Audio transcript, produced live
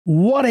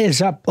What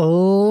is up,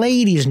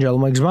 ladies and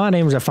gentlemen? My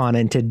name is Afan,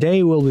 and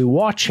today we'll be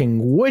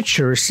watching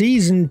Witcher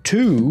Season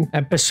 2,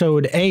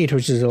 Episode 8,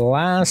 which is the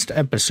last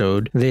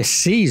episode this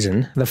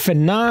season, the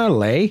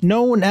finale,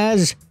 known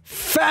as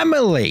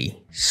Family.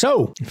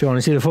 So, if you want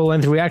to see the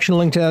full-length reaction,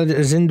 link to that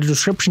is in the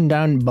description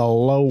down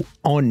below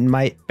on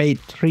my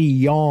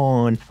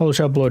Patreon. I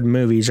also uploaded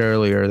movies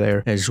earlier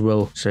there as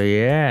well. So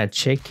yeah,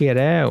 check it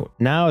out.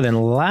 Now then,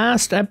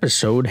 last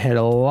episode had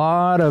a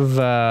lot of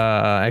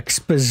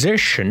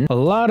exposition, a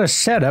lot of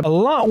setup, a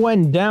lot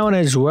went down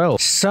as well.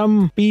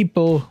 Some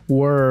people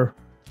were,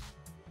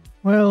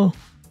 well,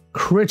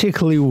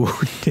 critically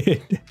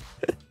wounded.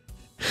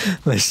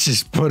 Let's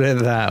just put it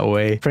that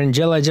way.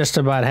 Fringilla just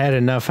about had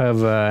enough of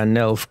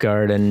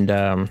Nilfgaard,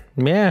 and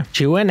yeah,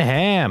 she went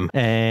ham.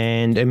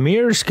 And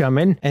Emir's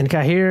coming, and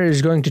Cahir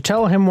is going to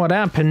tell him what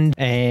happened,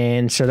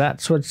 and so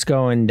that's what's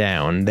going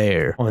down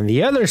there. On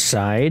the other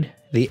side,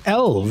 the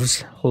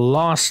elves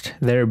lost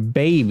their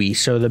baby.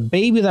 So the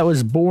baby that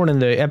was born in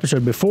the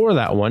episode before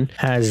that one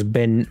has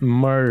been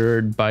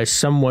murdered by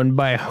someone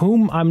by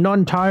whom I'm not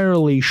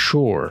entirely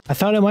sure. I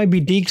thought it might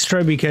be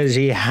Dijkstra because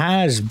he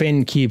has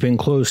been keeping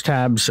close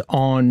tabs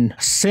on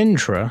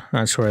Sintra.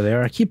 That's where they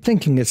are. I keep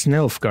thinking it's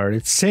Nilfgaard.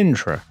 It's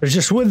Sintra. They're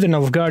just with the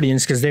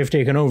Nilfgaardians because they've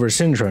taken over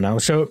Sintra now.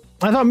 So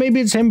I thought maybe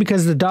it's him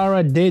because the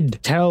Dara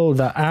did tell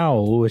the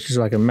owl, which is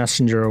like a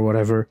messenger or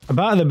whatever,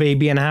 about the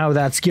baby and how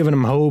that's given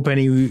him hope, and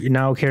he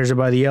now cares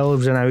about the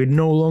elves and how he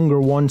no longer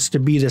wants to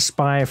be the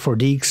spy for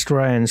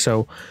Dijkstra. And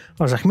so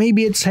I was like,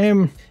 maybe it's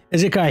him.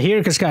 Is it Cahir?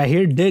 Because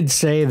Cahir did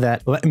say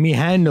that, let me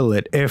handle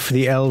it if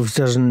the elves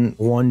doesn't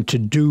want to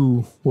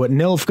do what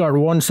Nilfgaard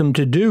wants them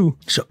to do.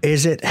 So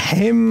is it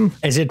him?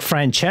 Is it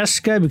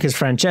Francesca? Because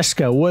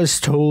Francesca was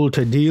told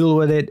to deal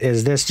with it.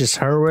 Is this just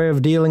her way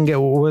of dealing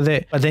with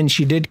it? But then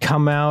she did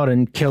come out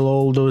and kill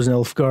all those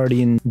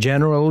Nilfgaardian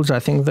generals. I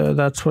think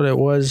that's what it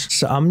was.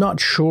 So I'm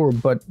not sure,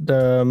 but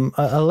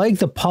I like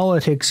the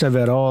politics of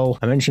it all.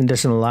 I mentioned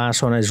this in the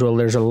last one as well.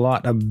 There's a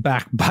lot of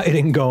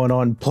backbiting going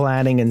on,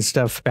 planning and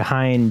stuff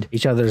behind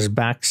each other's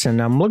backs,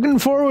 and I'm looking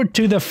forward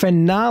to the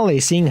finale,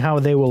 seeing how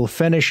they will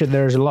finish it.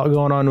 There's a lot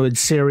going on with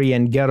Cecere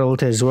and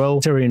Geralt as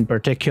well. Cecere in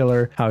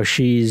particular, how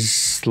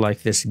she's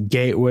like this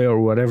gateway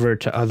or whatever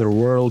to other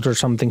worlds or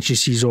something. She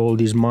sees all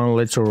these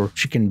monoliths, or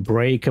she can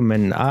break them,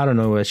 and I don't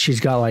know, she's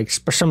got like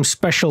some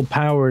special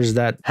powers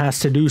that has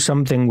to do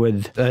something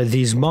with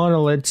these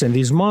monoliths, and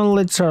these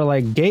monoliths are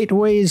like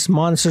gateways.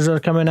 Monsters are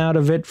coming out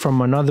of it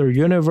from another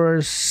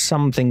universe,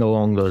 something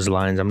along those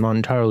lines. I'm not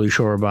entirely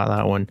sure about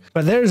that one,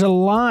 but there's a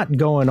lot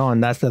going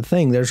on. That's the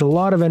thing. There's a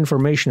lot of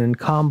information and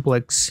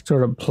complex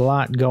sort of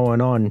plot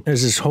going on.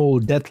 There's this whole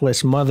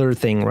deathless mother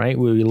thing, right?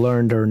 We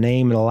learned her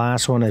name in the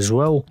last one as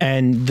well.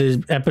 And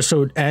the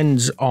episode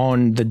ends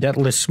on the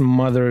deathless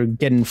mother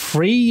getting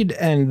freed,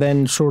 and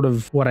then sort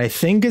of what I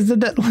think is the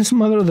deathless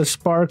mother, the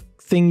spark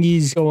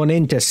thingies going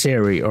into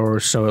Cecere, or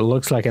so it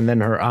looks like, and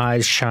then her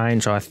eyes shine,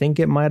 so I think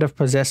it might have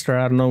possessed her.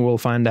 I don't know, we'll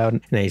find out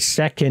in a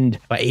second.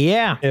 But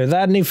yeah,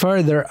 without any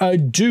further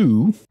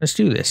ado, let's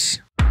do this.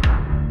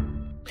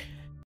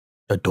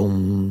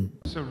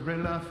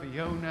 Cirilla,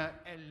 Fiona,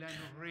 Ellen,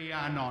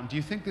 Rhiannon. Do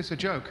you think this a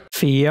joke?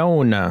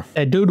 Fiona.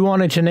 That dude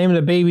wanted to name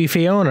the baby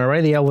Fiona,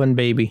 right? The elven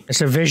baby. It's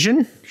a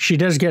vision? She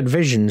does get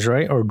visions,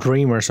 right? Or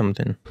dream or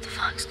something. What the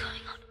fuck's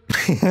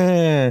going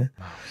on?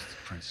 Mouth,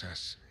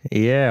 princess.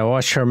 Yeah,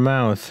 watch her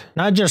mouth.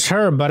 Not just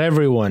her, but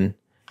everyone.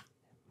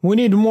 We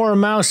need more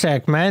mouse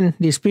act, man.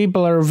 These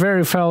people are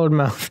very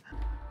foul-mouthed.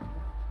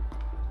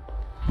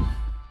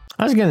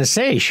 I was gonna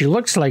say, she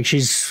looks like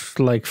she's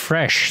like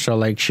fresh, so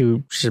like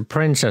she's a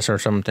princess or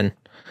something.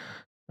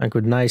 Like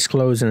with nice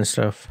clothes and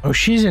stuff. Oh,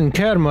 she's in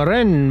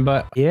Kermarin,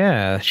 but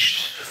yeah,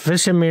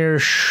 Vesemir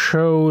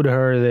showed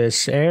her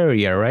this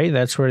area, right?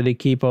 That's where they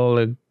keep all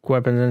the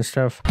weapons and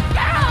stuff.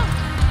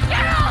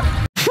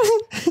 Geralt!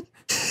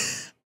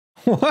 Geralt!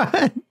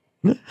 What?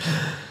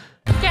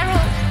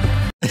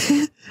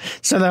 Geralt!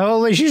 So the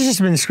whole way she's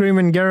just been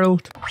screaming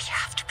Geralt? We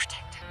have to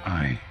protect him.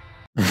 Aye.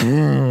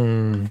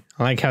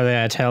 I like how they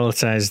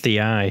italicized the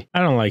eye. I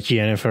don't like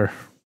Yennefer.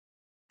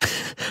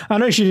 I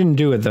know she didn't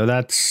do it though.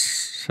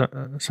 That's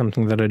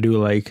something that I do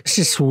like. It's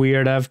just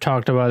weird. I've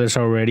talked about this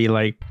already.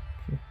 Like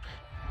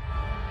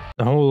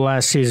the whole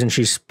last season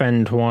she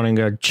spent wanting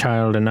a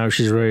child, and now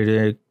she's ready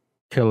to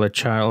kill a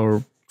child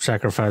or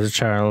sacrifice a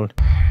child.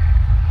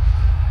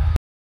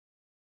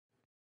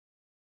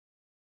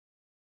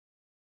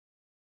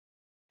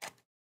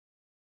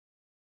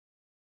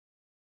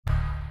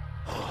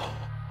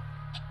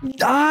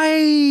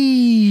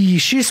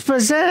 She's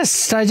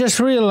possessed. I just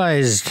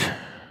realized,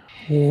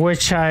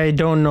 which I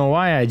don't know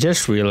why I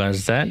just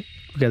realized that,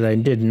 because I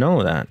did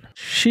know that.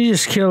 She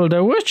just killed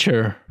a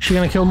Witcher. She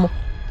gonna kill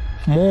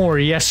more?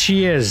 Yes,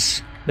 she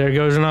is. There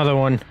goes another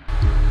one.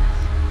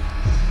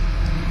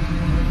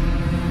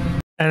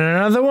 And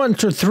another one.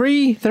 So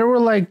 3. There were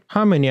like,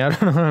 how many? I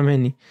don't know how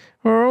many.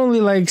 Or only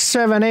like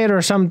 7, 8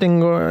 or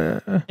something,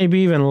 or maybe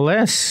even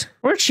less.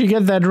 Where'd she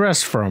get that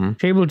dress from?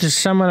 She able to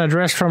summon a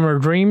dress from her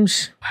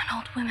dreams? An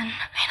old woman in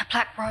a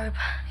black robe.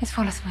 His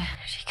follows me.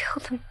 She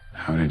killed them.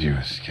 How did you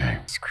escape?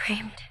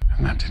 Screamed.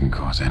 And that didn't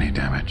cause any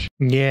damage.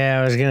 Yeah,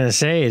 I was gonna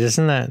say,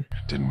 isn't that? It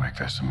didn't wake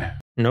Vesemir.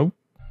 Nope.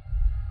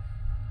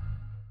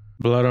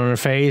 Blood on her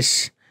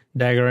face,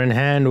 dagger in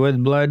hand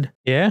with blood.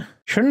 Yeah?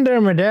 Shouldn't their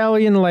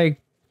medallion,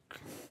 like...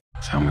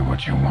 Tell me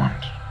what you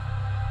want.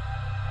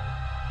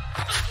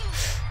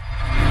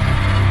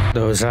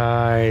 Those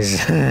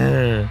eyes.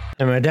 The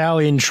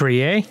medallion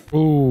tree, eh?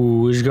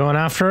 Ooh, he's going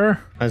after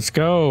her? Let's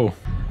go.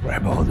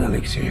 Grab all the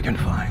elixir you can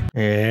find.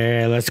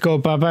 Yeah, let's go,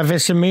 Papa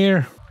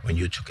Vesemir. When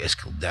you took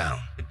Eskil down,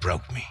 it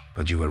broke me.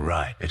 But you were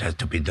right. It had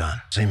to be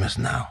done. Same as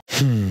now.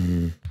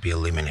 Be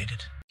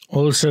eliminated.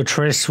 Also,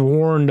 Triss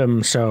warned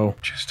him, so...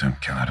 Just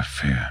don't kill out of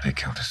fear. They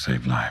kill to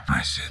save lives.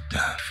 I said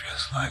that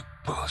feels like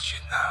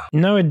bullshit now.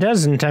 No, it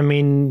doesn't. I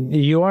mean,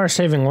 you are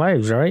saving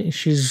lives, right?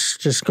 She's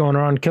just going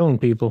around killing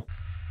people.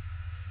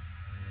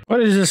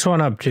 What is this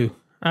one up to?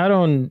 I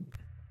don't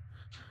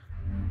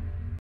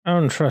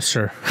trust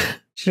her.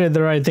 She did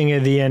the right thing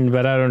at the end,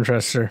 but I don't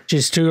trust her.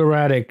 She's too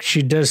erratic.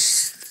 She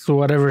does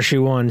whatever she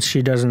wants.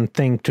 She doesn't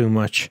think too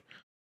much.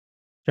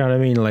 You know what I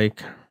mean?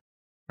 Like,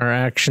 her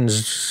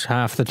actions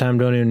half the time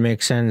don't even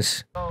make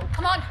sense. Oh,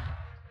 come on.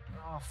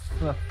 Oh,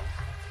 for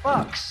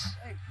fuck's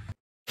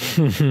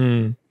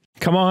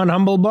Come on,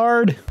 humble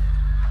bard.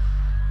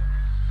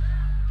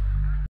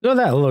 Oh,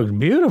 that looked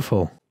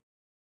beautiful.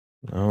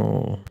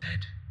 Oh.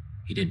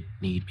 He didn't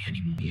need me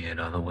anymore. He had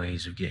other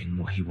ways of getting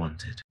what he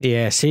wanted.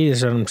 Yeah, see,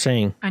 that's what I'm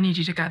saying. I need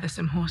you to gather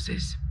some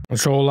horses.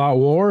 It's a whole lot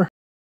war?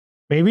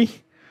 Maybe?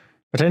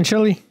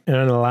 Potentially? And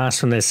then the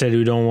last one they said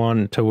we don't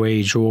want to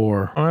wage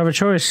war. I don't have a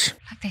choice.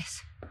 Like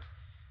this.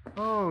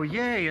 Oh,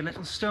 yay, a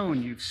little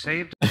stone you've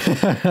saved. I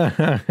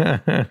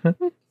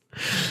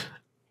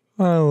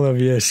love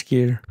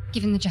Yeskier.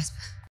 Give him the Jesper.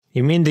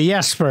 You mean the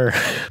Jesper?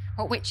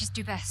 What witches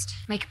do best?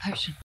 Make a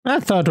potion. I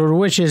thought what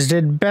witches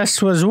did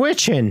best was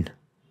witching.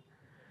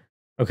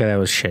 Okay, that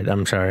was shit.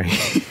 I'm sorry.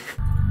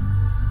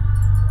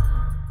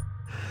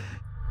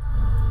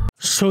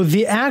 So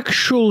the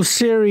actual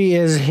Cecere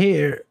is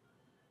here.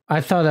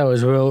 I thought that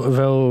was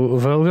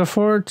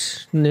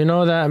Vilgafort. You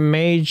know that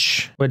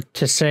mage with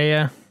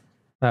Cecere?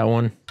 That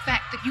one.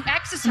 Fact that you A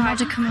exercise.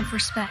 modicum of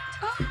respect.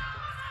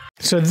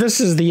 So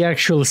this is the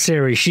actual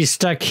Cecere. She's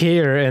stuck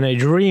here in a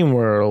dream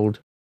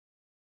world.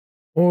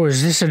 Oh,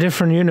 is this a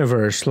different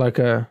universe? Like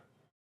a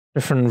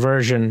different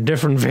version,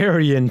 different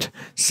variant.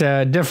 It's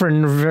a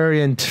different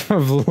variant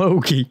of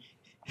Loki.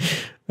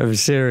 Of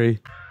Cecere.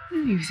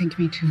 You think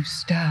me too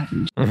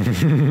stern.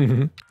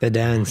 The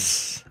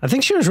dance. I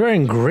think she was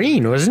wearing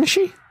green, wasn't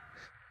she?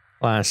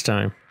 Last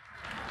time.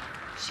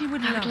 She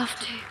would I would love. love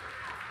to.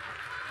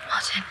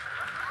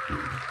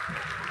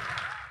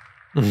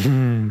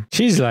 Martin.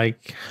 She's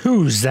like,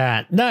 who's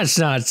that? That's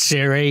not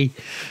Cecere.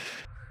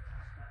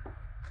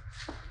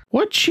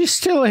 What? She's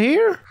still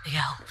here? The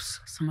elves.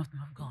 Some of them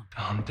have gone.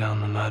 Calm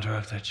down the murder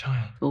of their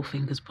child. All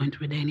fingers point to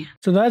Redania.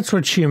 So that's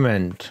what she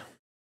meant.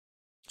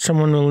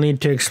 Someone will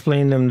need to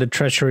explain them the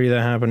treachery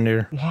that happened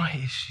here. Why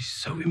is she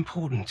so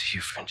important to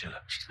you,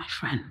 Fringilla? She's my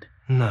friend.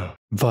 No.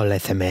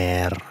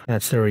 Volethemer.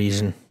 That's the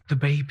reason. The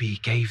baby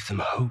gave them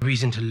hope,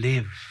 reason to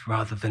live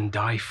rather than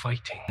die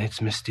fighting.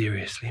 It's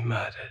mysteriously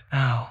murdered.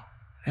 Now,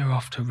 they're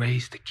off to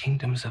raise the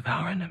kingdoms of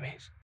our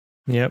enemies.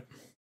 Yep.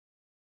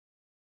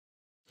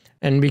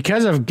 And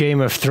because of Game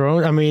of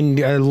Thrones, I mean,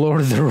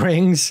 Lord of the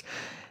Rings,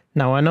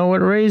 now I know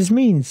what raise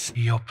means.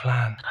 Your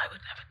plan. But I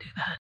would never do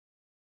that.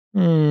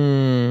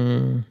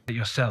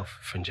 Yourself,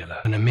 Fringilla.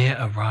 When Amir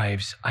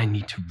arrives, I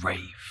need to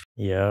rave.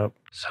 Yep.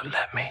 So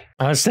let me.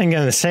 I was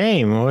thinking the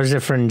same. Was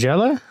it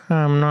Fringilla?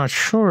 I'm not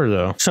sure,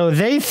 though. So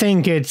they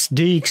think it's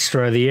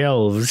Dijkstra, the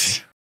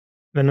elves.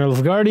 The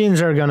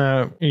Nilfgaardians are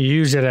gonna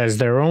use it as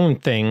their own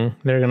thing.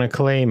 They're gonna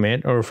claim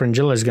it, or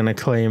Fringilla's gonna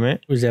claim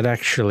it. Who's it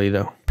actually,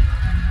 though?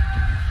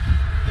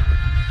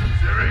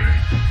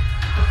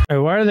 Wait,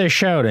 why are they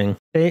shouting?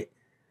 They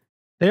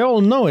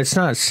all know it's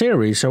not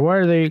Cecere, so why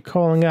are they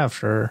calling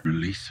after her?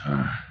 Release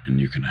her, and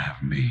you can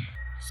have me.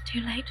 It's too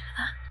late for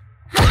that.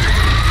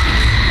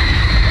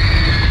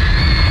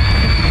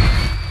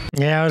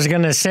 Yeah, I was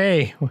gonna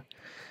say,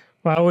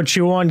 why would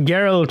she want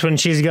Geralt when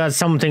she's got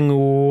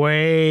something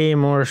way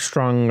more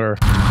stronger?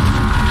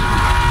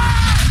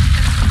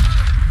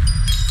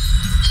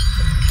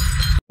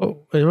 Oh,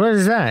 what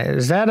is that?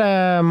 Is that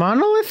a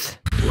monolith?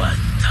 What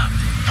the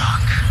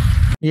fuck?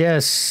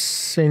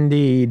 Yes,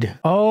 indeed.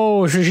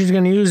 Oh, so she's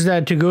gonna use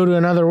that to go to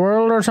another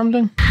world or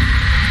something?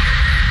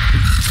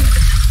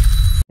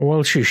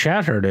 Well, she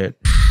shattered it.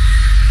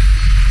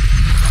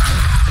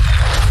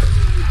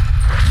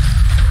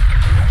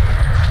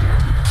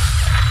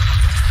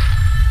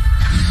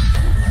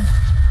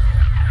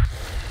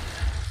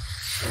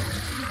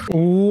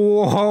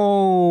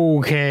 Whoa,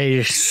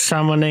 okay,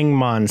 summoning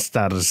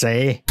monsters,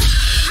 eh?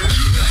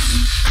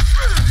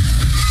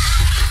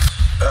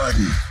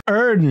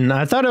 Erden.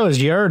 I thought it was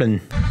Hyaden.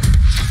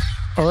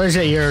 Or is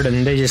it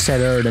Hyaden? They just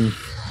said Erden.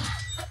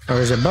 Or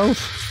is it both?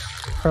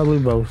 Probably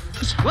both.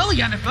 Well,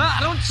 Yennefer, I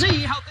don't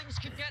see how things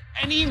could get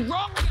any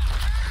wronger.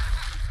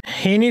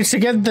 He needs to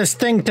get this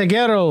thing to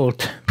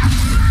Geralt.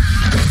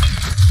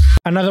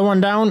 Another one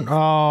down?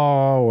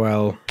 Oh,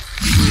 well.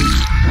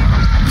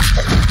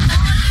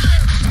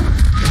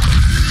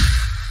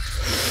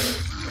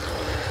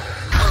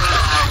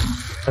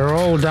 They're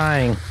all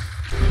dying.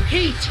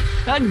 Heat!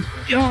 And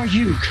oh,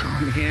 you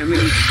can't hear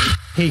me.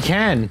 He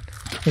can.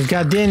 He's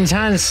got Din's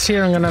hands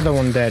searing another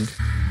one dead.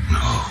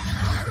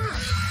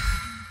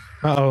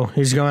 Uh-oh,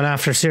 he's going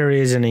after Cecere,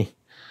 isn't he?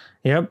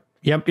 Yep.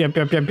 Are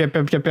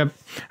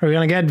we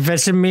gonna get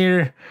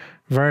Vesemir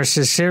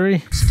versus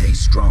Cecere? Stay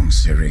strong,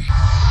 Cecere.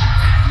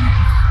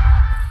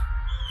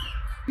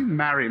 You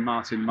marry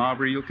Martin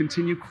Marbury, you'll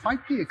continue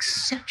quite the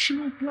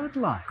exceptional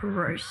bloodline.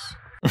 Gross.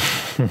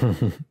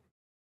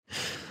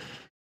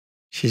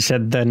 She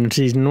said that in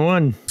season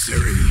 1.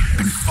 Cecere,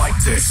 fight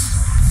this.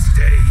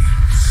 Stay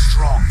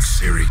strong,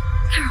 Cecere.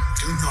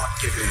 Do not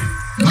give in.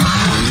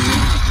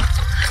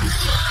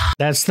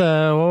 That's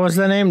the, what was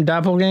the name?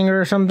 Doppelganger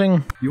or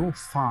something? Your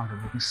father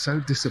will be so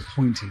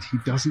disappointed he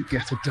doesn't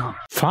get it done.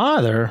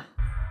 Father?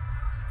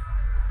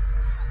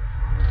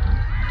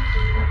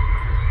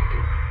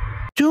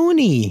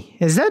 Dooney.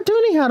 Is that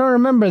Dooney? I don't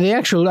remember the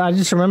actual, I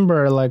just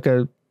remember like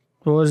a,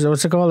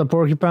 what's it called? A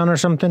porcupine or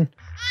something?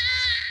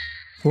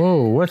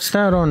 Whoa, what's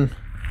that on?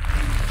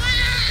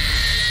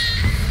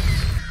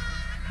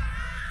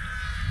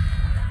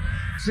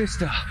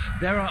 Sister,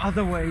 there are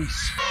other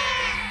ways.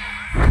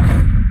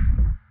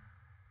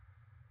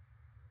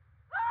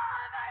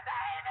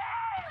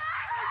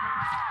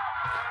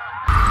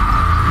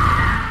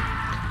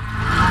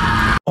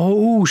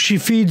 Oh, she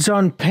feeds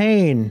on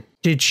pain.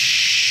 Did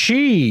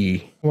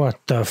she? What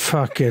the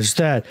fuck is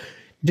that?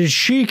 Did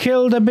she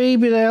kill the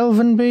baby, the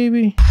elven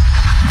baby?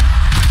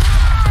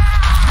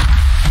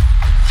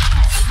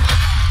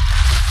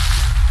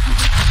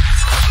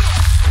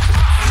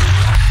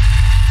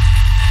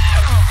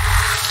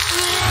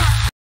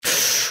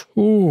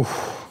 Ooh.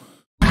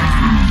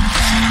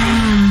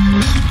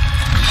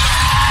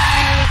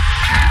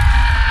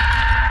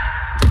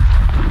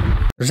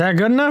 Is that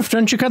good enough?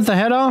 Don't you cut the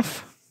head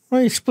off?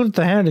 Well, you split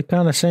the head, it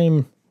kind of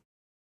same,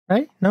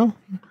 right? No?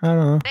 I don't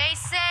know. They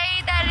say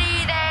that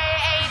they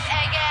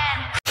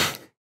ain't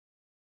again.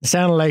 It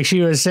sounded like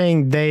she was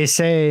saying, they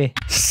say,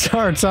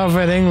 starts off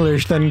in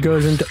English, then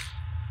goes into...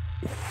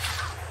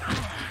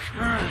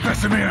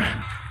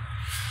 Vesemir.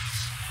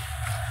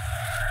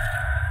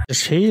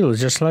 Just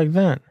heals, just like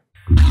that.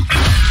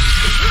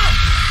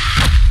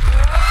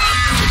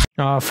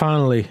 Oh,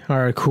 finally.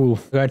 Alright, cool.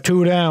 Got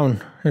 2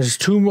 down. There's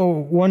 2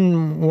 more,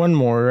 one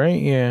more, right?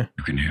 Yeah.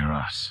 You can hear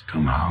us.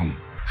 Come home.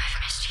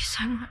 I've missed you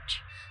so much.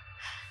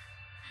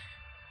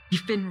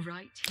 You've been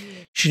right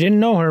here. She didn't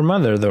know her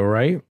mother, though,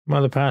 right?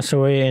 Mother passed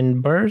away in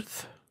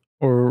birth?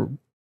 Or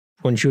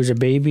when she was a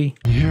baby?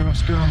 You hear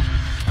us, girl?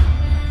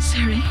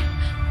 Cecere,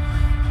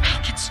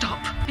 make it stop.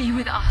 Be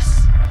with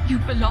us. You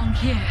belong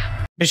here.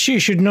 But she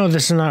should know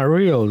this is not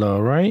real, though,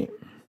 right?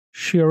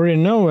 She already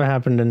know what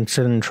happened in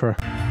Sintra.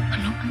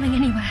 I'm not going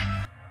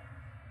anywhere.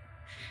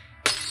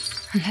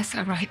 Unless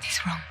I right this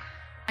wrong,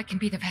 I can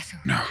be the vessel.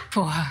 No.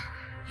 For her.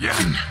 Yeah.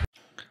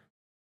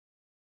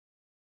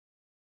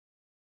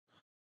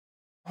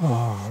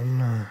 Oh,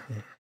 man.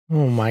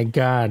 Oh, my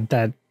God.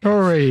 That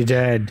already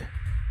dead.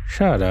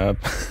 Shut up.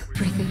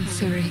 Everything,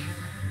 Cecere.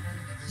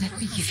 Let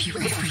me give you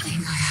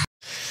everything I have.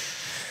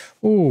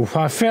 Ooh,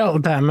 I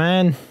felt that,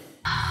 man.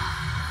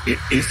 It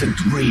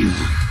isn't real.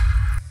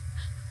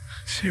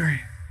 Cecere,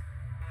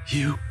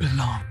 you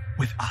belong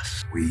with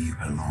us. We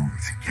belong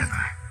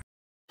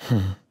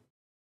together.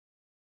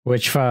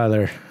 Which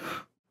father?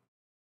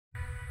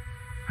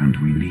 And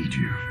we need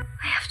you.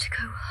 I have to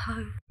go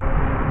home.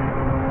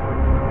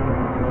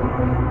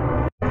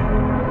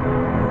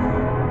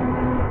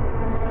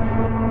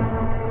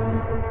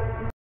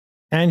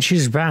 And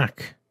she's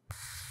back.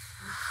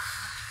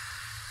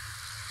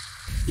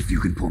 If you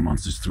can pull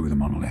monsters through the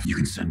monolith, you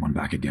can send one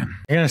back again.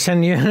 You're gonna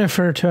send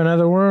Yennefer to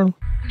another world?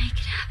 Make it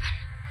happen.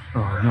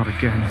 Oh, not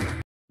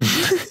again.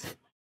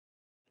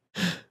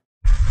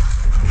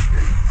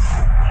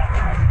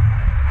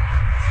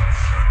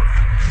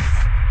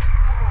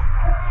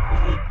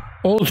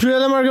 All 3 of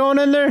them are going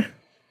in there?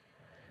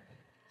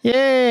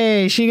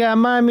 Yay! She got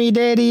mommy,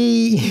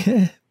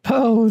 daddy,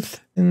 both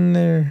in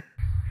there.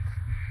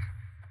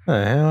 What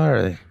the hell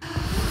are they?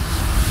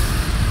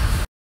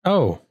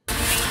 Oh.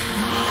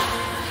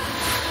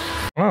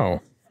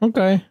 Oh,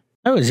 okay.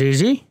 That was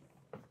easy.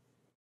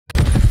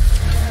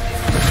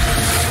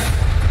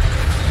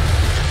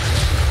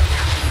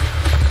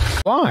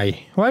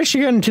 Why? Why is she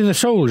getting to the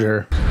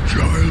soldier?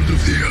 Child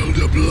of the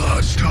elder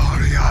blood,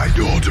 starry-eyed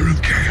daughter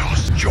of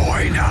chaos,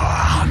 join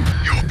our hunt.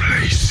 Your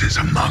place is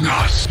among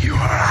us. You are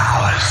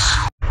ours.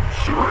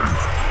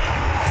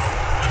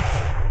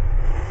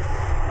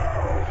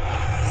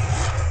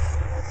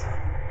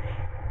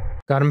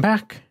 Got him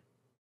back.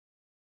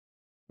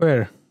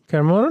 Where?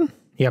 Kermoran?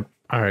 Yep.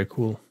 Alright,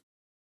 cool.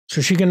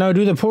 So she can now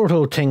do the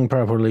portal thing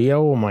properly.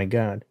 Oh my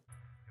god.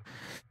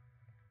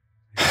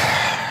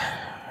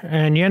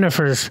 And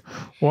Yennefer's...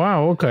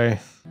 Wow, okay.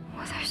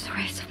 Were those the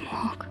rays of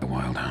Morg? The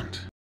wild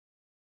hunt.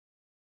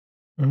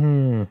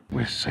 Hmm.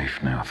 We're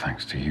safe now,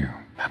 thanks to you.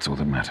 That's all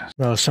that matters.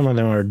 Well, some of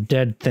them are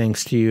dead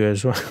thanks to you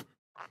as well.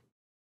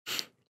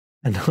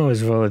 I know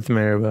as well it's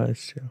Maribel,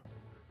 so.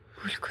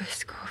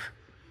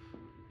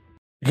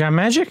 You got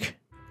magic?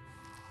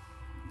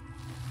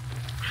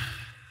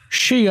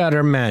 She got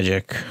her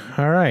magic.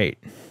 All right.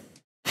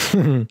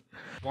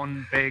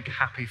 One big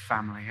happy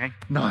family, eh?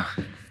 No.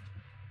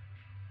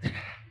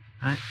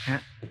 Right, yeah.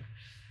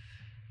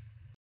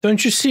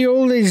 Don't you see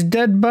all these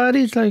dead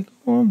bodies? Like,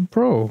 oh,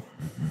 bro,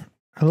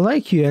 I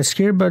like you,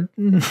 Esker, but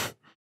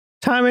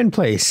time and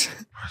place.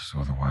 I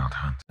saw the Wild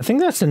Hunt. I think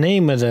that's the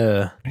name of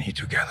the... We need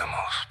to gather more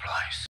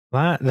supplies.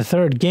 The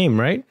third game,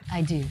 right?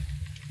 I do,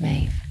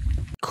 Maeve.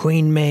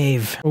 Queen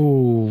Maeve.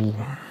 Ooh.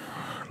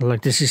 I'd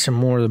like to see some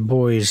more of the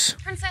boys.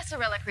 Princess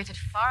Arella created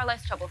far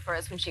less trouble for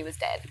us when she was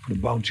dead. Put a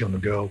bounty on the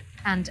girl.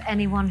 And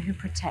anyone who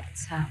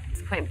protects her.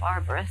 It's quite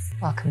barbarous.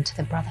 Welcome to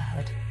the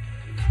Brotherhood.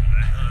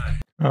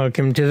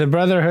 Welcome to the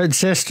Brotherhood,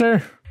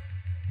 sister.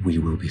 We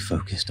will be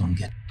focused on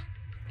getting...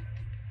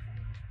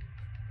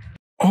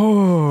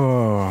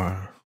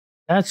 Oh,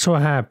 that's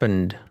what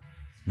happened.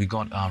 We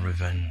got our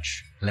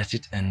revenge. Let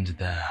it end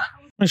there.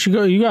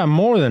 You got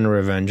more than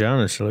revenge,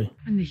 honestly.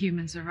 When the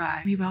humans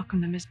arrived, we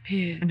welcomed them as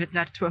peers, and it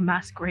led to a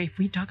mass grave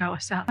we dug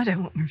ourselves. I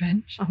don't want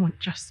revenge. I want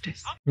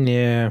justice.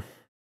 Yeah.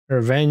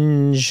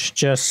 Revenge,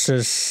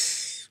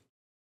 justice.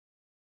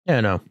 Yeah,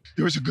 no.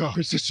 There is a girl,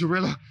 Princess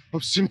Arella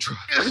of Sintra.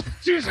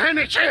 She's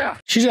here!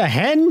 She's a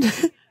hen?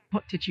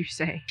 What did you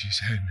say?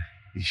 She's hen.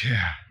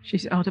 Yeah.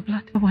 She's elder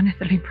blood. The one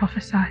Etheline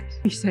prophesied.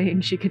 He's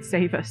saying she could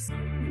save us.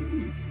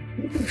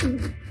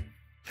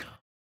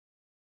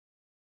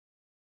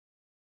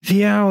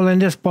 The owl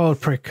and this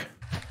bald prick.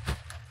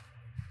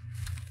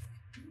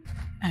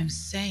 I'm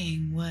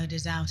saying word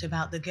is out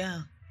about the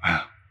girl.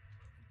 Well,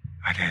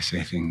 I dare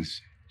say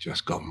things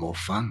just got more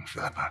fun,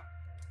 Philippa.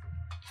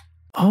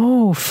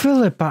 Oh,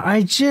 Philippa.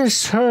 I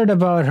just heard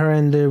about her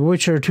in the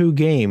Witcher 2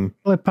 game.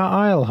 Philippa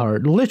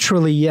Eilhart.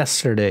 Literally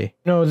yesterday.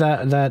 You know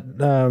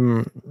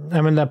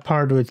that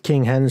part with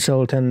King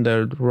Henselt and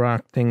the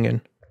rock thing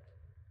and...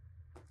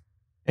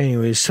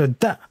 Anyways, so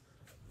that...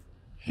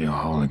 You're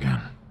whole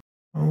again.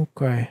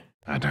 Okay.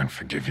 I don't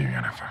forgive you,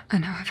 Yennefer. I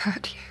know I've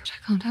hurt you, but I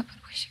can't help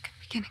but wish you could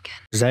begin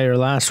again. Is that your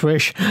last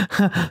wish? You're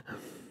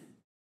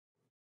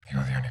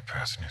the only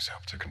person who's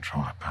helped to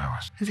control her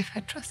powers. As if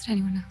I'd trust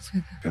anyone else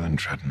with her. Bill and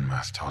Tread and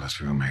Mirth told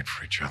us we were made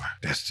for each other.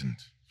 Destined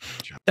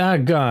for each other.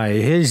 That guy,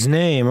 his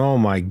name, oh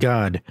my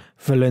god.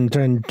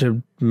 Valentine...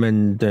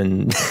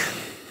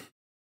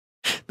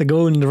 The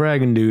Golden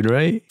Dragon dude,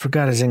 right?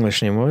 Forgot his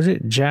English name. What was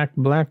it? Jack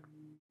Black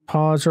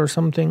Paws or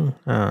something?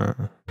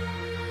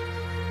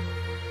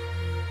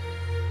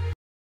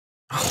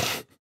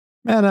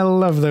 Man, I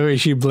love the way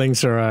she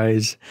blinks her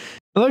eyes.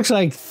 It looks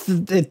like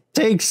it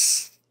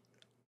takes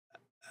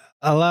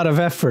a lot of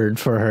effort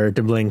for her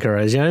to blink her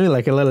eyes. You know what I mean?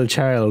 Like a little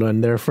child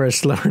when they're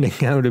first learning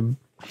how to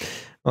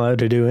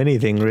do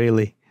anything,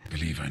 really. I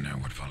believe I know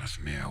what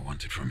Valasmir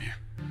wanted from you.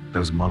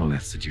 Those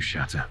monoliths that you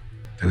shatter,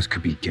 those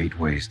could be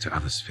gateways to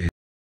other spheres.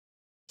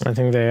 I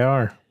think they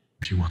are.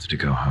 She wanted to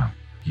go home.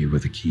 You were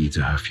the key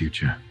to her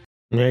future.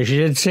 Yeah, she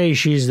did say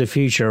she's the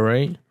future,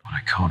 right? What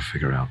I can't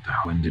figure out, though,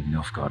 when did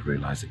Nilfgaard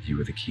realize that you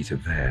were the key to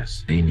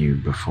theirs? They knew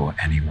before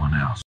anyone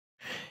else.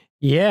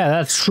 Yeah,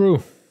 that's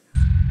true.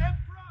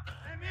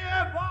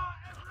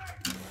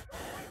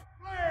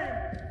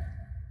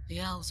 The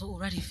elves are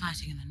already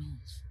fighting in the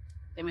north.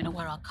 They may not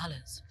wear our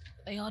colors,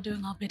 but they are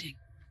doing our bidding.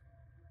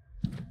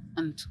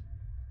 And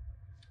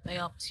they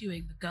are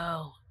pursuing the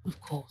girl,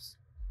 of course.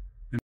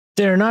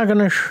 They're not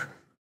gonna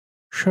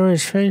show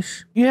his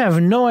face? You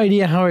have no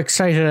idea how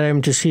excited I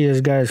am to see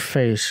this guy's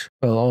face.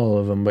 Well, all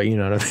of them, but you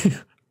know what I mean.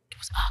 It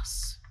was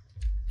us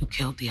who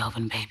killed the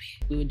elven baby.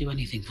 We would do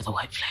anything for the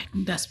White Flame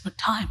in desperate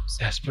times.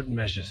 Desperate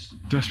measures.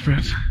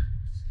 Desperate.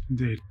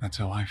 Indeed. That's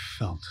how I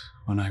felt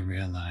when I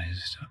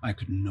realized I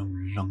could no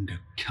longer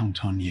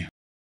count on you.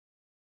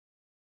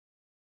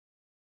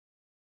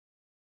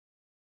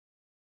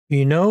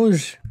 He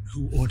knows.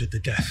 Who ordered the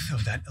death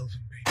of that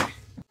elven baby?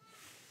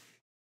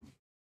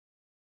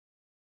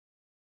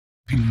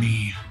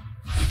 Me.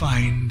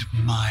 Find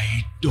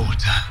my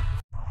daughter.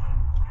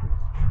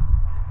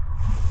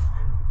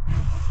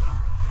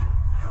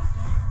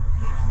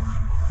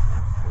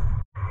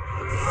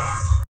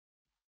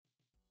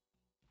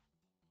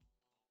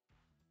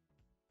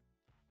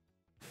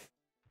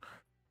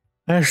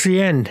 That's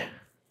the end.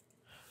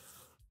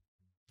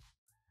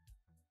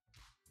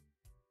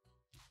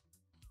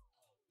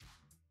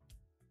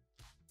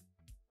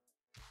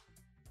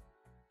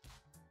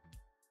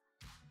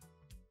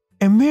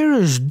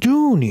 Emira's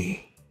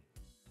Dooney.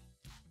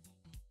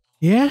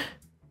 Yeah?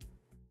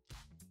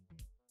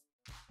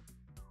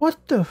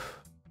 What the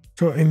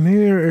So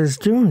Emir is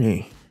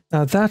Dooney.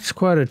 Now that's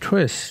quite a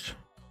twist.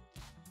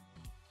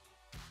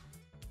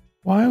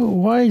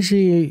 Why is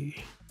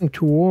he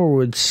to war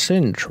with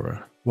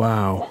Sintra?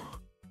 Wow.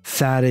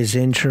 That is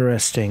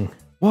interesting.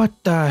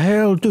 What the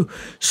hell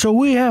so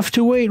we have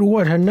to wait,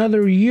 what,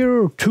 another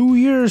year or 2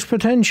 years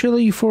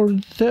potentially for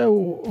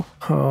the...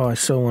 Oh, I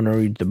still want to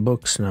read the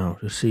books now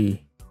to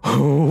see.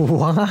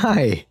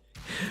 Why?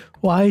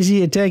 Why is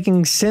he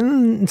attacking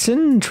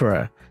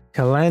Sintra?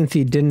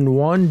 Calanthe didn't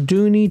want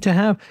Dooney to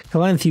have...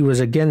 Calanthe was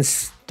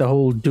against the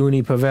whole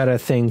Dooney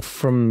Pavetta thing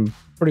from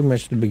pretty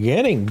much the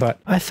beginning, but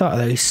I thought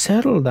they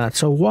settled that.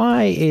 So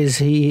why is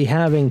he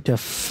having to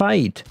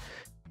fight,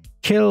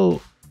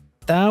 kill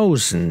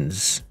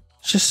thousands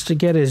just to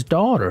get his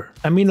daughter?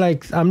 I mean,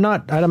 like, I'm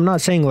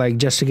not saying like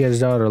just to get his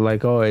daughter,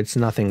 like, oh, it's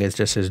nothing, it's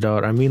just his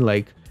daughter. I mean,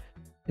 like,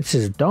 it's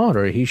his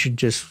daughter. He should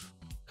just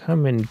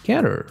come and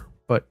get her.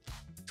 But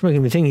it's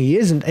making me think he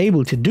isn't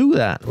able to do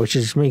that, which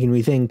is making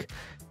me think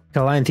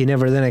Calanthe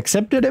never then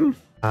accepted him.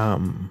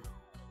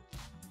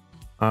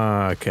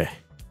 Okay.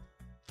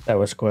 That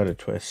was quite a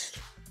twist.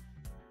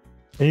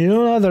 And you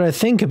know, now that I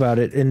think about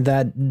it, in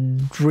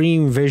that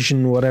dream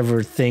vision,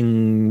 whatever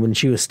thing, when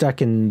she was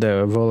stuck in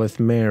the Volith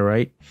Mare,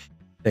 right?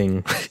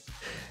 Thing.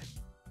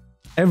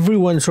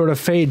 Everyone sort of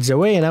fades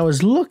away, and I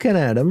was looking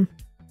at him,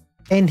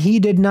 and he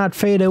did not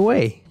fade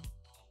away.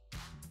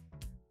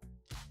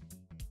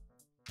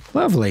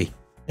 Lovely.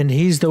 And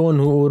he's the one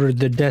who ordered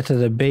the death of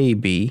the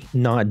baby,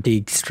 not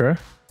Dijkstra.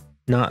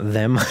 Not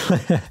them.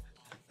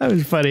 That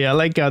was funny. I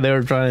like how they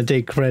were trying to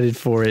take credit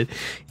for it.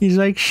 He's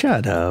like,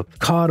 shut up.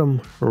 Caught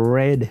him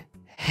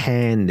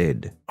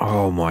red-handed.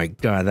 Oh my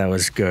god, that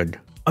was good.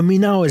 I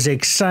mean, I was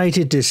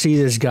excited to see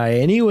this guy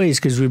anyways,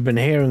 because we've been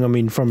hearing, I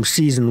mean, from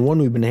season 1,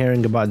 we've been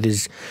hearing about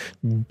this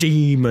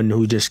demon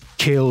who just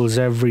kills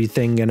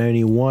everything and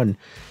anyone.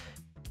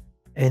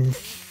 And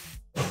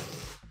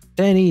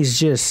then he's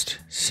just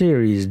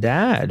Ciri's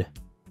dad.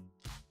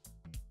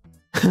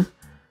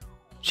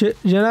 You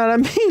know what I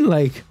mean?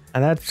 Like,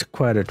 that's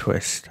quite a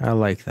twist. I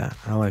like that.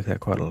 I like that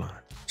quite a lot.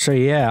 So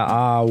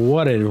yeah,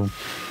 what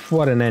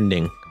an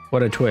ending.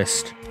 What a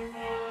twist.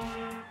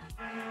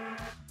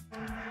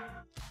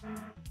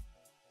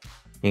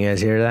 You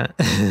guys hear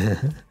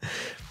that?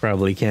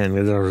 Probably can,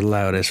 because it was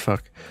loud as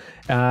fuck.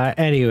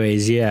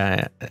 Anyways,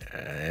 yeah.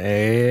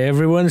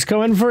 Everyone's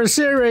coming for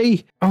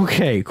Ciri.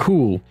 Okay,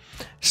 cool.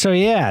 So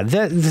yeah,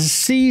 the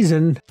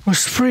season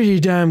was pretty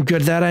damn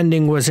good. That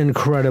ending was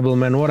incredible,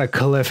 man. What a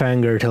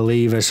cliffhanger to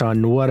leave us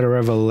on. What a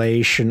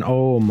revelation.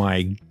 Oh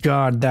my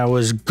god, that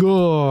was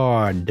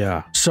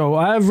good. So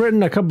I've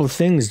written a couple of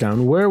things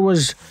down. Where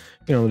was...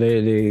 You know,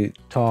 they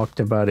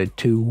talked about it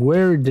too.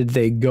 Where did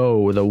they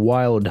go? The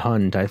Wild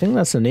Hunt. I think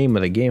that's the name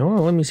of the game. Hold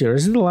on, let me see.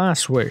 Is it The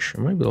Last Wish?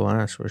 It might be The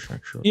Last Wish,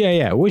 actually.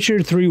 Yeah.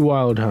 Witcher 3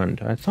 Wild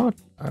Hunt. I thought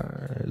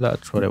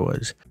that's what it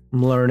was.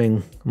 I'm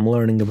learning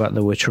about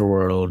the Witcher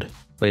world.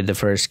 Played the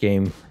first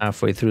game,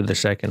 halfway through the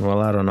second.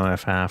 Well, I don't know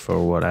if half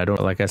or what. I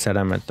don't. Like I said,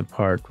 I'm at the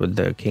part with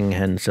the King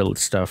Henselt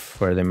stuff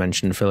where they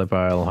mentioned Philip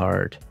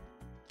Eilhart.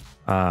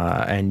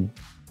 And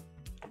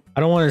I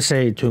don't want to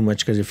say too much,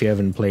 because if you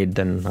haven't played,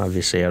 then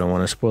obviously I don't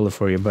want to spoil it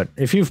for you. But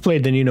if you've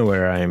played, then you know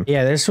where I am.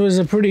 Yeah, this was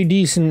a pretty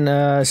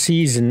decent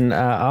season.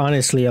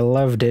 Honestly, I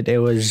loved it. It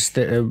was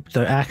the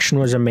action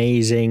was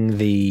amazing.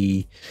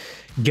 The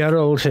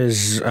Geralt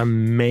is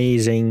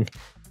amazing.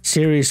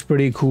 Ciri's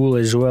pretty cool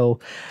as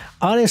well.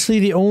 Honestly,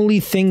 the only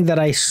thing that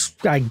I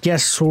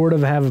guess sort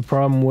of have a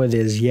problem with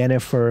is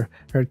Yennefer.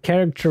 Her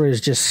character is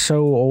just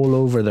so all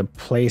over the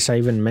place. I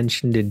even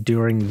mentioned it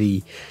during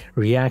the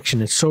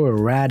reaction. It's so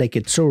erratic.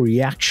 It's so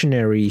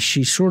reactionary.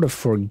 She sort of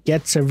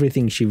forgets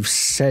everything she's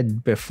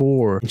said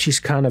before. And she's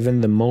kind of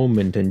in the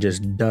moment and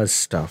just does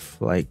stuff.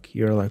 Like,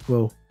 you're like,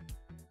 well,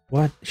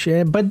 what?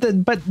 That,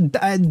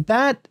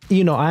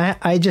 you know,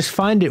 I just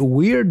find it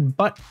weird,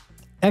 but...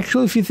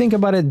 Actually, if you think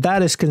about it,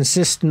 that is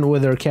consistent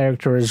with her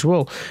character as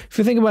well. If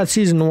you think about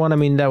season 1, I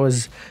mean, that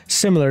was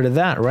similar to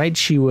that, right?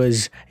 She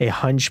was a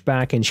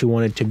hunchback and she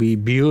wanted to be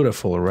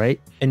beautiful,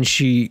 right? And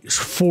she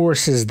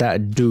forces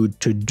that dude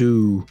to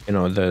do, you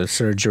know, the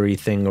surgery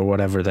thing or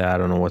whatever that, I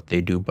don't know what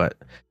they do, but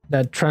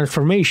that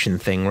transformation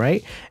thing,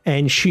 right?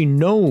 And she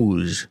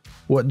knows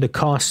what the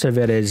cost of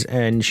it is,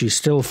 and she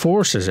still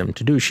forces him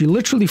to do. She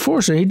literally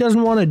forces him. He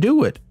doesn't want to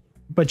do it,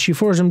 but she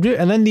forced him to do it.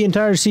 And then the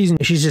entire season,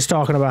 she's just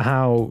talking about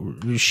how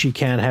she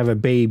can't have a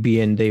baby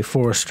and they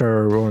forced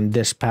her on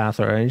this path.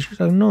 And she's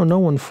like, no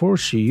one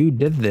forced you. You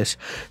did this.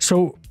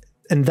 So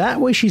in that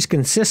way, she's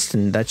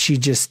consistent, that she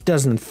just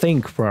doesn't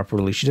think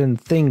properly. She doesn't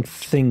think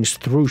things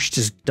through. She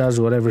just does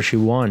whatever she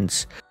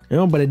wants. You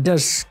know, but it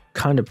does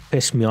kind of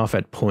piss me off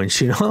at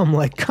points. You know, I'm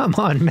like, come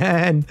on,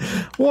 man.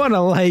 Want to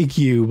like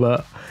you,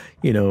 but...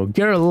 You know,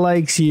 Geralt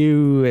likes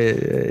you.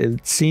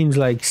 It seems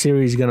like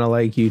Ciri's gonna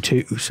like you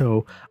too.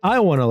 So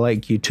I want to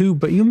like you too,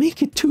 but you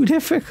make it too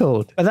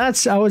difficult. But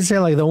that's, I would say,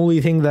 like the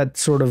only thing that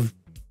sort of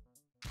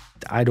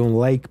I don't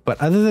like. But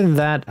other than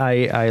that,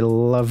 I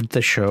loved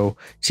the show.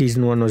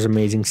 Season 1 was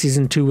amazing.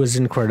 Season 2 was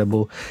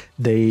incredible.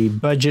 The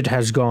budget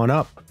has gone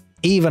up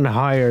even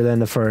higher than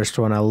the first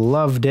one. I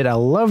loved it. I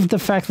loved the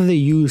fact that they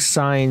used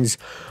signs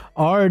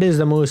Art is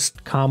the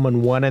most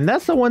common one, and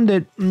that's the one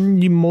that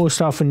you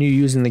most often you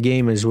use in the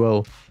game as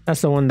well.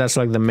 That's the one that's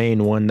like the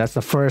main one. That's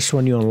the first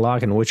one you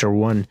unlock in Witcher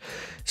 1.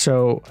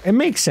 So it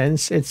makes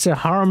sense. It's a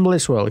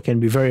harmless, well, it can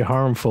be very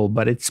harmful,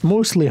 but it's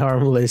mostly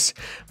harmless.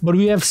 But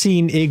we have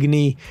seen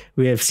Igni,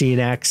 we have seen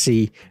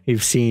Axie,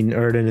 we've seen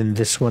Hyaden in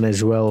this one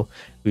as well.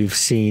 We've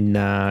seen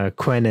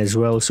Quen as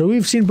well. So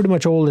we've seen pretty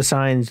much all the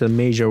signs, the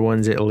major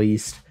ones at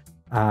least.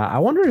 I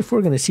wonder if we're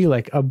going to see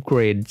like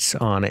upgrades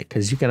on it,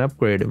 because you can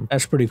upgrade them.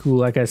 That's pretty cool.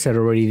 Like I said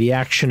already, the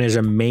action is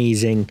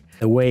amazing.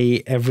 The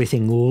way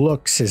everything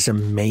looks is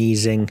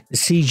amazing. The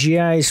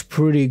CGI is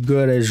pretty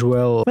good as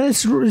well. But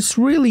it's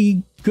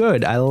really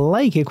good. I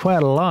like it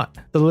quite a lot.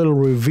 The little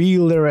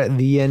reveal there at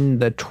the end,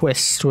 the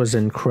twist was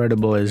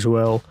incredible as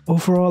well.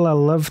 Overall, I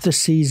love the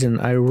season.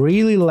 I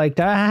really liked,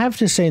 I have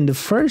to say, in the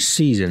first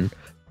season,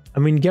 I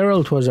mean,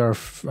 Geralt was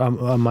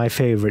my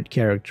favorite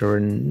character,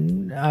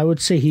 and I would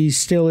say he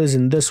still is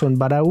in this one,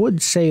 but I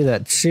would say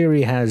that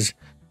Cecere has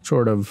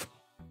sort of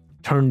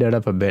turned it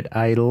up a bit.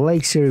 I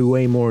like Cecere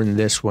way more in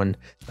this one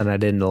than I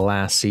did in the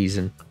last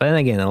season. But then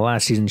again, in the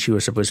last season, she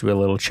was supposed to be a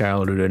little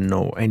child who didn't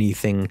know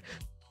anything,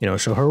 you know,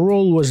 so her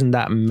role wasn't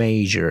that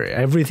major.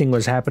 Everything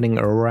was happening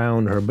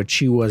around her, but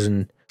she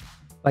wasn't,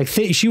 like,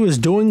 she was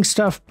doing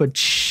stuff, but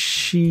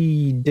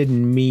she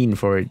didn't mean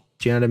for it,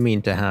 do you know what I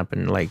mean, to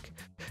happen, like.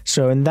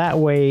 So in that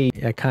way,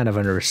 I kind of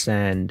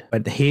understand.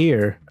 But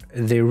here,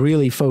 they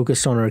really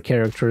focus on her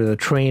character, the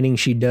training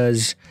she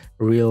does,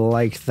 really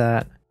like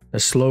that.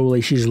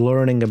 Slowly, she's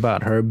learning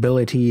about her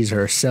abilities,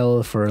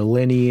 herself, her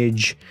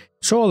lineage.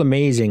 It's all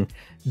amazing.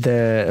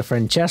 The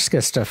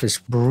Francesca stuff is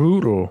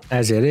brutal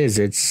as it is.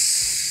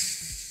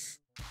 It's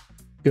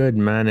good,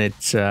 man.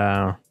 It's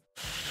so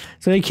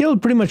they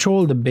killed pretty much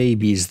all the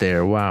babies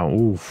there. Wow.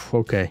 Oof.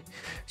 Okay.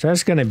 So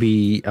that's gonna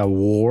be a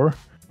war,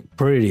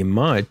 pretty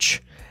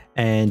much.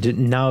 And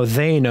now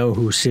they know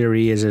who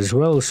Cecere is as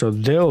well, so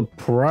they'll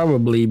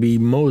probably be,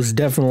 most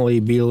definitely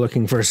be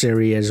looking for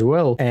Cecere as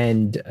well.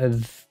 And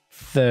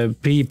the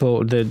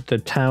people,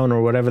 the town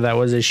or whatever that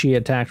was, as she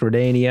attacked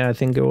Redania, I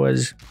think it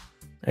was,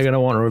 they're gonna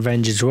want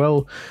revenge as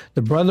well.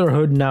 The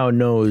Brotherhood now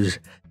knows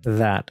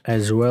that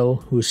as well,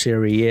 who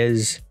Cecere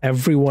is.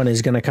 Everyone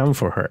is gonna come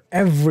for her.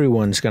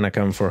 Everyone's gonna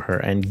come for her.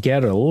 And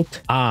Geralt,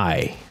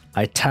 I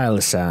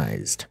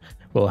italicized,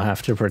 will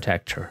have to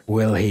protect her.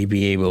 Will he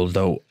be able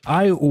though?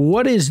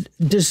 Does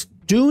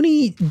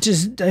Dooney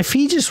just, if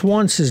he just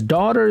wants his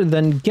daughter,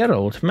 then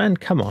Geralt, man,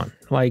 come on.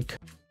 Like,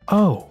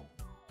 oh,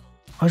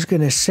 I was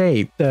gonna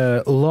say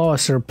the law of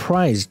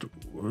surprise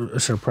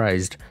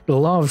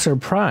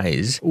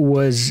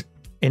was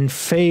in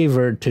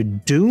favor to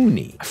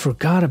Dooney. I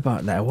forgot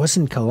about that. It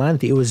wasn't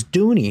Calanthe, it was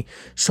Dooney.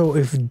 So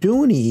if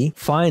Dooney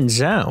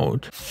finds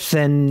out,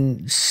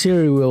 then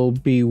Ciri will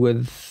be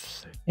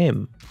with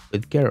him,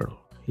 with Geralt.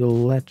 He'll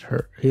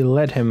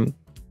let him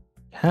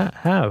have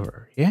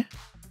her, yeah?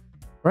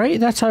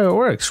 Right? That's how it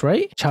works,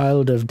 right?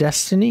 Child of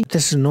destiny?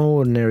 This is an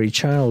ordinary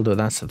child, though,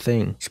 that's the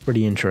thing. It's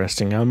pretty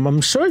interesting.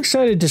 I'm so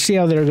excited to see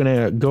how they're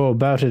gonna go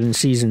about it in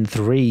Season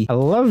 3. I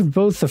loved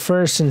both the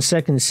first and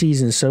second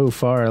season so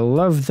far. I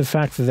love the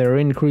fact that they're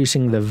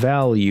increasing the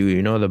value,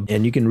 you know,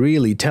 and you can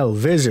really tell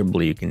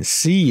visibly, you can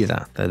see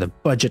that the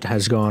budget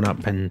has gone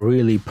up and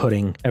really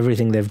putting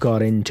everything they've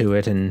got into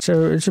it. And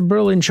so it's a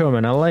brilliant show,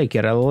 man. I like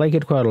it. I like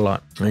it quite a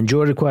lot. I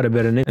enjoyed it quite a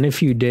bit. And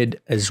if you did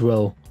as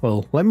well,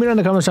 let me know in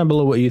the comments down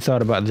below what you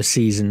thought about the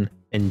season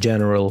in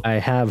general. I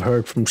have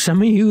heard from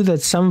some of you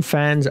that some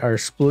fans are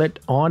split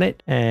on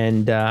it,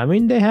 and I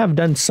mean, they have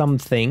done some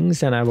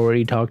things, and I've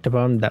already talked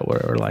about them that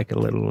were like a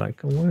little like,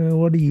 well,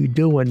 what are you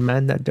doing,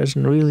 man? That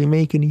doesn't really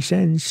make any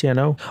sense, you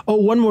know? Oh,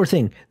 one more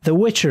thing. The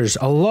Witchers,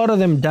 a lot of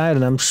them died,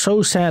 and I'm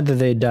so sad that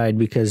they died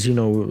because, you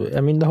know,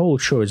 I mean, the whole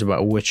show is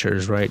about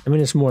Witchers, right? I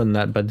mean, it's more than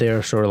that, but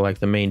they're sort of like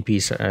the main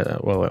piece,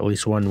 well, at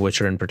least one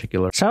Witcher in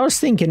particular. So I was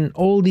thinking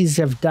all these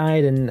have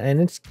died,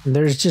 and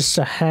there's just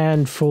a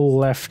handful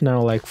left now,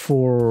 like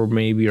 4 or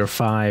maybe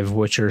 5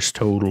 Witchers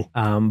total.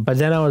 But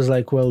then I was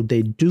like, well,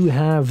 they do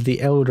have the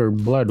Elder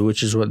Blood,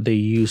 which is what they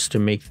use to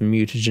make the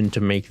mutagen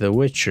to make the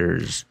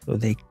Witchers. So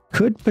they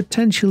could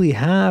potentially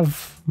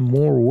have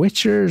more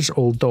Witchers,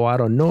 although I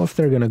don't know if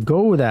they're gonna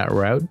go that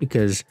route,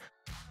 because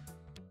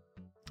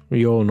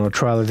we all know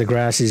Trial of the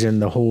Grasses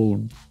and the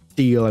whole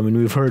deal. I mean,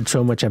 we've heard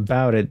so much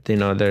about it, you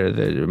know,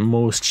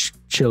 most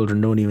children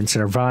don't even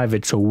survive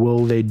it, so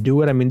will they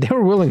do it? I mean, they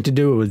were willing to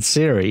do it with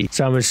Ciri,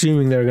 so I'm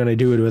assuming they're going to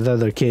do it with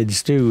other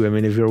kids too. I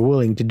mean, if you're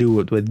willing to do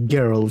it with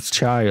Geralt's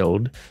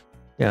child,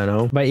 you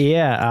know. But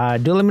yeah,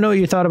 do let me know what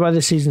you thought about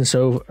this season.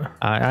 So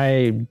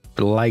I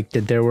liked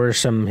it. There were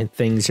some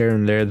things here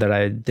and there that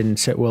I didn't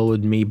sit well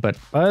with me, but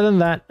other than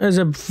that, it was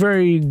a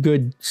very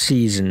good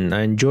season.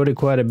 I enjoyed it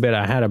quite a bit.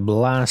 I had a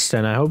blast,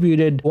 and I hope you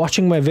did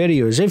watching my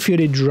videos. If you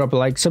did, drop a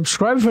like,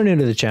 subscribe if you're new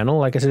to the channel.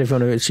 Like I said, if you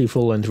want to see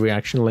full-length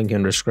reaction, link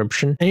in the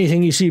description.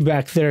 Anything you see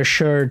back there,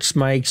 shirts,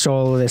 mics,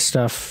 all of this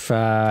stuff,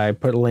 I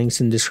put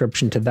links in the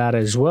description to that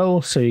as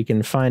well, so you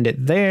can find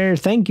it there.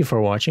 Thank you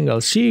for watching.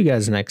 I'll see you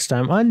guys next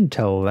time.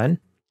 Until then,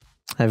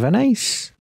 have a nice